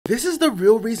This is the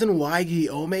real reason why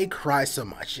Gyomei cries so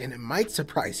much, and it might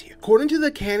surprise you. According to the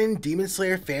canon Demon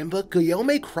Slayer fanbook,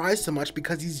 Gyomei cries so much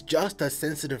because he's just a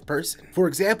sensitive person. For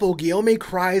example, Gyomei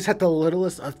cries at the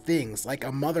littlest of things, like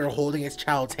a mother holding its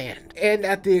child's hand, and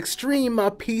at the extreme,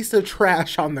 a piece of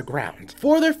trash on the ground.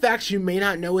 Further facts you may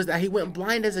not know is that he went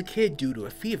blind as a kid due to a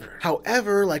fever.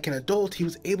 However, like an adult, he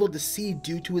was able to see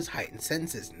due to his heightened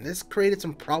senses, and this created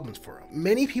some problems for him.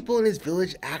 Many people in his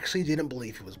village actually didn't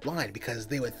believe he was blind because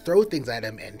they would throw things at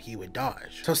him and he would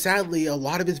dodge. So sadly, a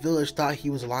lot of his village thought he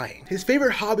was lying. His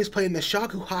favorite hobby is playing the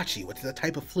shakuhachi, which is a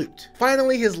type of flute.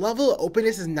 Finally, his level of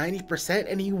openness is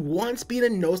 90%, and he once beat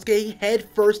Inosuke head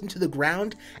first into the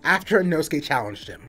ground after Inosuke challenged him.